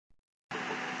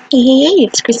Hey,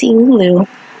 it's CrissyLulu.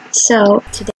 So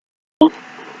today you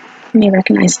may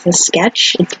recognize this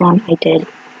sketch. It's one I did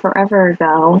forever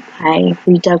ago. I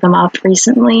redug them up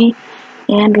recently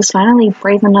and was finally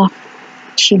brave enough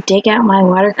to dig out my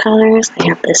watercolors. I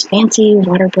have this fancy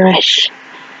water brush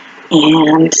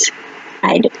and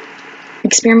I'd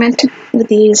experimented with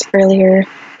these earlier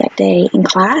that day in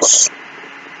class.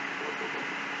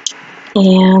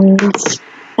 And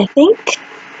I think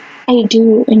I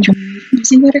do enjoy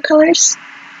using watercolors.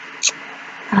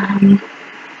 I've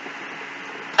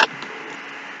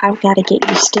got to get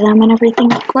used to them and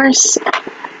everything, of course.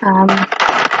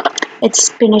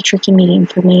 It's been a tricky medium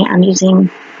for me. I'm using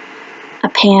a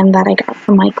pan that I got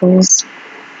from Michael's.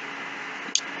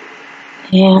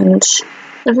 And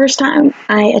the first time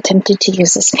I attempted to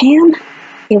use this pan,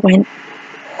 it went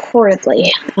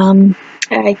horridly.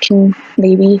 I can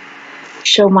maybe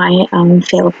show my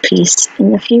failed piece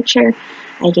in the future.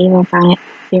 I gave up on it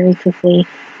very quickly.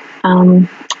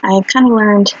 I've kind of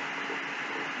learned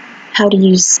how to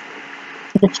use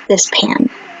this pan,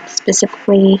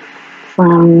 specifically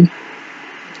from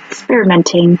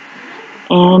experimenting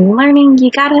and learning.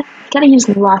 You gotta use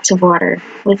lots of water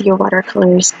with your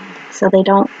watercolors so they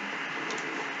don't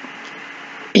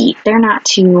beat. They're not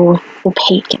too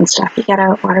opaque and stuff. You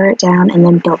gotta water it down and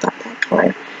then build up that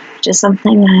color, which is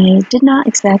something I did not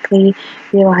exactly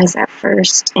realize at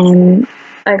first. And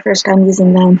when I first got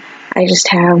using them, I just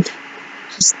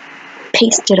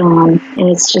pasted on, and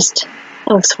it's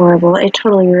horrible. It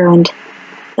totally ruined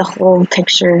the whole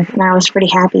picture, and I was pretty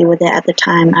happy with it at the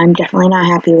time. I'm definitely not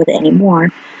happy with it anymore,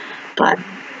 but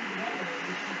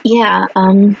yeah,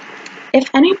 if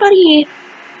anybody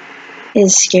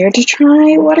is scared to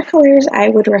try watercolors, I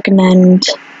would recommend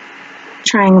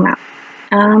trying them out.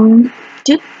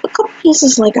 Do a couple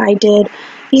pieces like I did,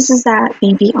 pieces that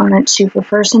maybe aren't super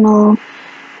personal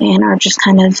and are just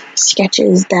kind of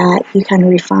sketches that you kind of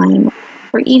refine,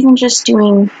 or even just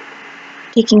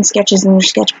taking sketches in your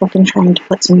sketchbook and trying to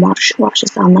put some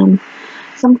washes on them.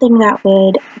 Something that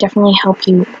would definitely help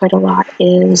you quite a lot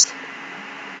is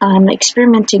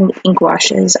experimenting with ink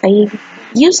washes. I've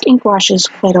used ink washes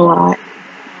quite a lot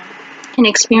and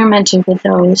experimented with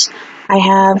those. I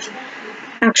have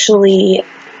actually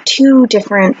two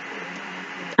different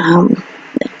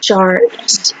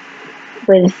jars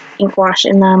with ink wash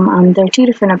in them. They're two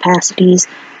different opacities.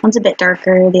 One's a bit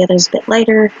darker, the other's a bit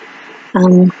lighter.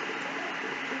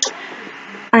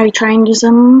 I try and use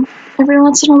them every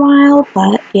once in a while,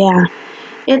 but yeah,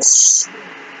 it's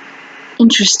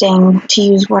interesting to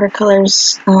use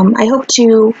watercolors. I hope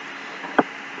to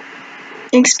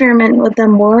experiment with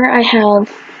them more. I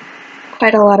have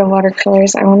quite a lot of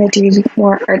watercolors. I want to do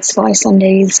more Art Supply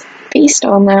Sundays based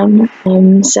on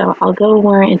them, so I'll go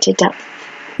more into depth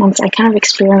once I kind of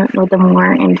experiment with them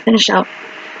more and finish up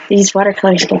these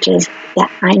watercolor sketches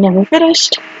that I never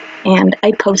finished and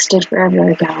I posted forever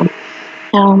ago.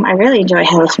 I really enjoy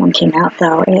how this one came out,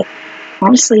 though. It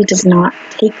honestly does not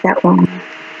take that long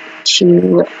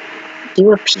to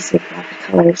do a piece of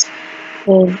watercolors.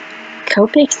 With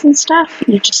Copics and stuff,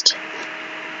 you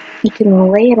can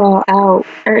lay it all out,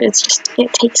 or it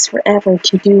takes forever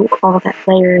to do all that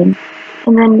layering.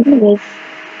 And then with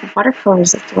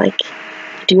watercolors, it's like,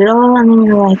 you do it all, and then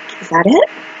you're like, is that it?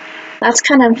 That's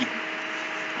kind of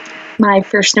my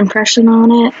first impression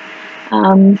on it.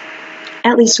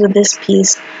 At least with this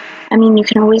piece. I mean, you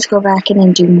can always go back in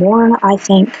and do more, I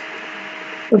think,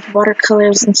 with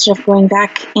watercolors instead of going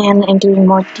back in and doing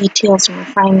more details and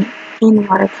refining in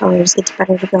watercolors. It's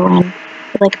better to go in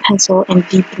with like a pencil and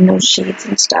deepen those shades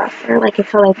and stuff, or like a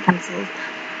colored pencil.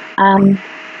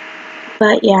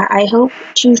 But yeah, I hope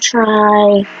to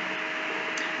try.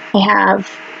 I have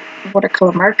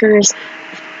watercolor markers.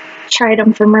 Tried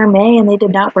them for Mermaid and they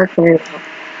did not work very well.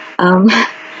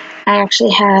 I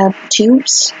actually have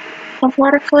tubes of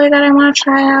watercolor that I want to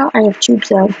try out. I have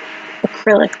tubes of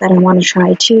acrylic that I want to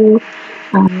try too.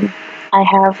 I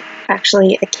have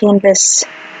actually a canvas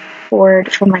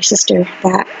board from my sister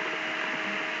that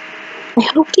I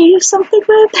hope to use something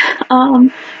with.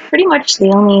 Pretty much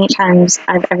the only times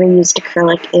I've ever used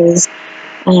acrylic is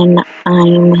when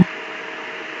I'm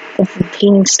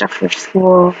painting stuff for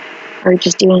school or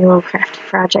just doing little crafty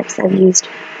projects. I've used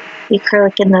the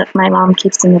acrylic my mom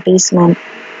keeps in the basement,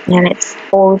 and it's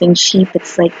old and cheap.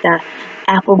 It's like the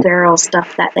apple barrel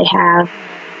stuff that they have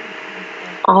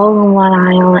all in one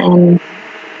aisle, and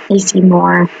you see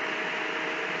more.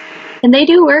 And they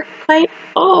do work quite,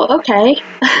 okay.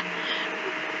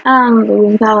 But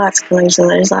we've got lots of colors, so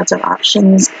there's lots of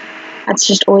options. That's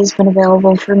just always been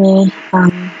available for me.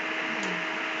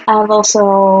 I've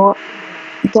also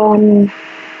done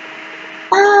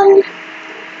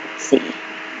let's see,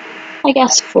 I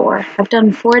guess 4. I've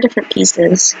done 4 different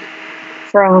pieces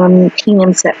from paint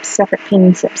and sips, separate paint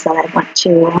and sips that I went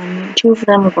to. 2 of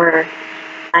them were,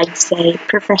 I'd say,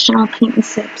 professional paint and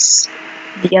sips.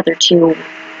 The other 2,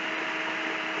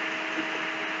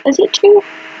 is it 2?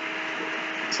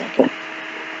 Second.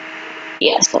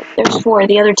 Yeah, so there's 4.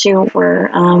 The other 2 were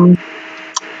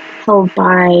held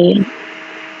by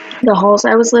the halls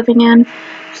I was living in.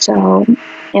 So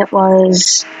it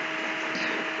was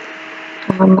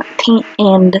paint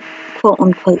and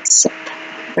quote-unquote sip,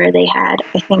 where they had,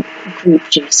 I think, grape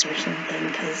juice or something,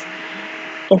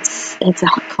 because it's a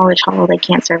college hall, they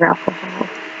can't serve alcohol.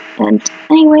 And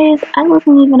anyways, I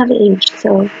wasn't even of age,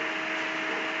 so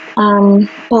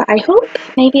but I hope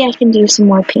maybe I can do some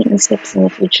more paint and sips in the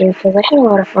future, because I had a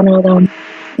lot of fun with them,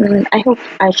 and I hope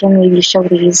I can maybe show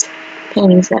these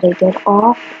paintings that I did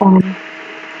off.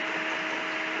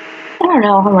 I don't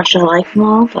know how much I like them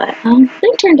all, but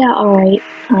they turned out alright.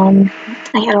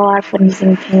 I had a lot of fun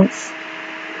using paints,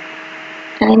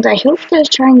 and I hope to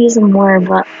try and use them more,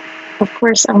 but of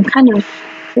course I'm kind of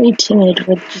pretty timid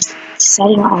with just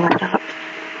setting all that up.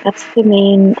 That's the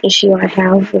main issue I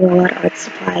have with a lot of art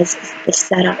supplies, is the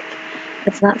setup.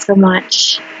 It's not so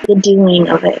much the doing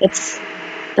of it, it's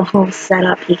the whole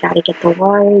setup. You gotta get the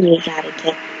water, you gotta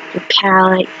get your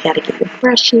palette, you gotta get your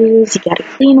brushes, you gotta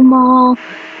clean them all,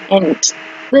 and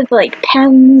with like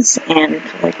pens and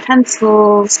colored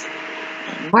pencils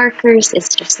and markers,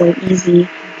 it's just so easy.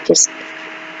 Just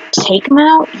take them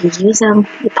out, you use them,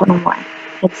 you put them away.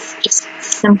 It's just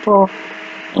simple,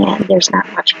 and there's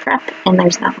not much prep, and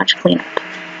there's not much cleanup,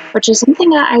 which is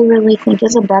something that I really think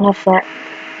is a benefit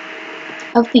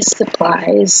of these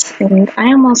supplies. And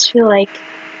I almost feel like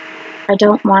I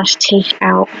don't want to take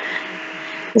out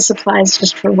the supplies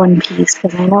just for one piece,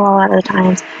 because I know a lot of the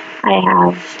times I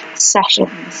have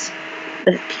sessions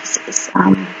with pieces.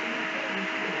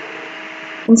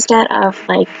 Instead of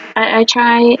like, I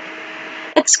try,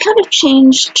 it's kind of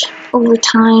changed over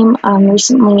time.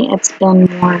 Recently it's been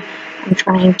more, I'm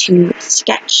trying to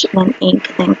sketch, then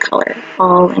ink, then color,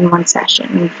 all in one session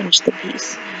and finish the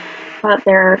piece. But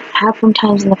there have been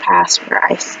times in the past where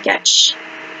I sketch,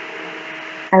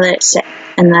 I let it sit,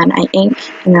 and then I ink,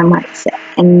 and then let it sit,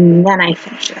 and then I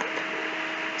finish it up.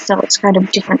 So it's kind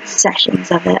of different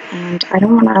sessions of it, and I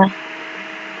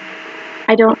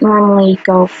don't normally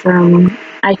go from,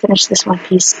 I finished this one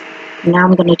piece, now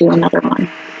I'm going to do another one.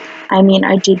 I mean,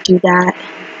 I did do that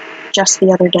just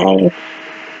the other day,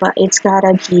 but it's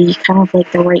gotta be kind of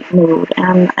like the right mood,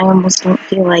 and I almost don't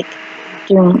feel like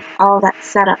doing all that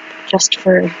setup just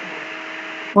for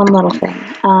one little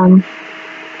thing.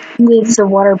 With the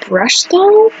water brush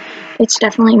though, it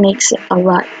definitely makes it a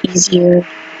lot easier,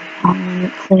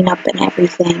 clean up and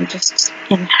everything, just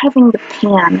in having the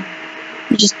pan.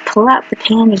 You just pull out the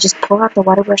pan, you just pull out the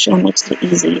water brush, and it makes it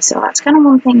easy. So that's kind of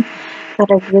one thing that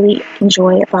I really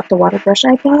enjoy about the water brush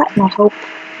I got, and I hope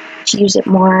to use it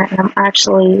more, and I'm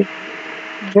actually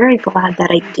very glad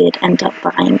that I did end up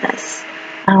buying this.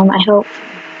 I hope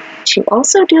to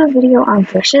also do a video on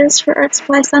brushes for Art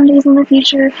Supply Sundays in the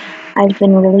future. I've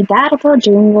been really bad about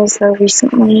doing those though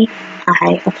recently.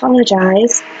 I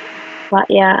apologize. But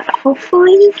yeah,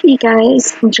 hopefully you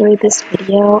guys enjoyed this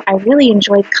video. I really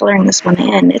enjoyed coloring this one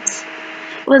in. It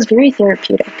was very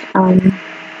therapeutic. And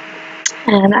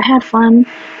I had fun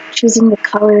choosing the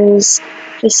colors,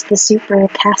 just the super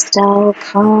pastel,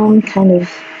 calm kind of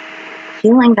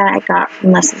feeling that I got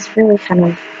from this is really kind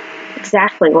of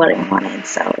exactly what I wanted.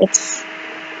 So it's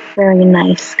very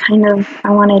nice. Kind of,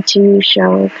 I wanted to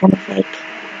show kind of like,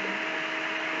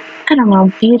 I don't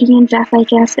know, beauty and death, I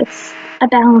guess. It's a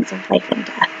balance of life and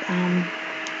death.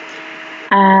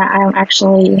 I'm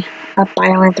actually a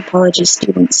bioanthropology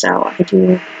student, so I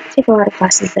do take a lot of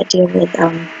classes that deal with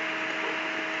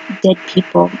dead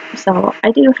people. So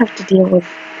I do have to deal with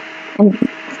and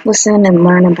listen and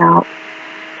learn about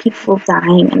people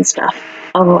dying and stuff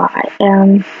a lot.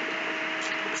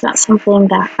 It's not something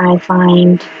that I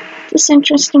find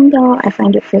disinteresting though. I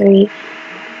find it very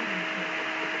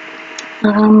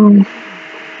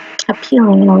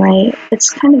appealing in a way. It's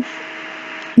kind of,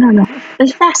 I don't know,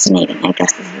 it's fascinating, I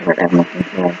guess is the word I'm looking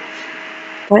for.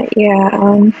 But yeah,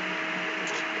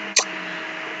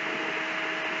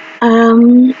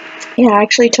 yeah, I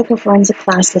actually took a forensic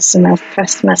class this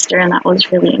past semester, and that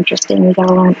was really interesting. We got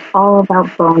to learn all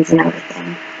about bones and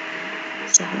everything.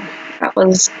 So that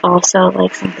was also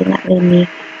like something that made me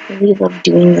really love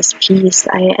doing this piece.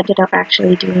 I ended up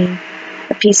actually doing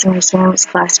a piece in my ceramics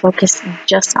class focused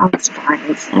just on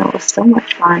spines, and it was so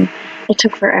much fun. It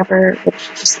took forever, which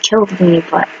just killed me,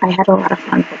 but I had a lot of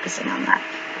fun focusing on that.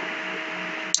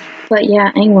 But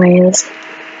yeah, anyways,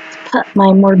 put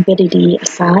my morbidity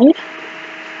aside,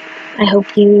 I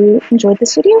hope you enjoyed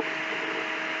this video.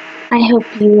 I hope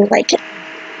you like it.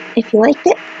 If you liked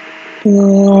it,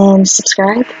 and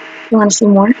subscribe if you want to see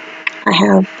more. I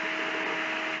have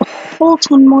a whole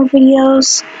ton more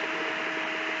videos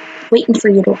waiting for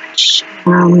you to watch.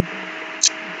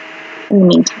 In the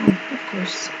meantime, of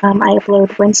course, I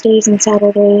upload Wednesdays and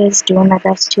Saturdays, doing my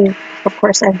best to. Of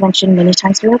course, I've mentioned many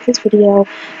times throughout this video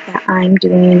that I'm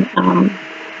doing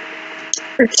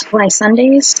Earth Supply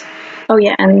Sundays. Oh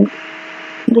yeah, and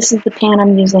this is the pan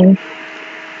I'm using.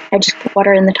 I just put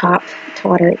water in the top to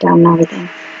water it down and everything.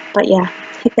 But yeah,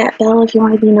 hit that bell if you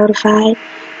want to be notified.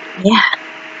 Yeah.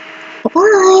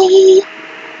 Bye-bye!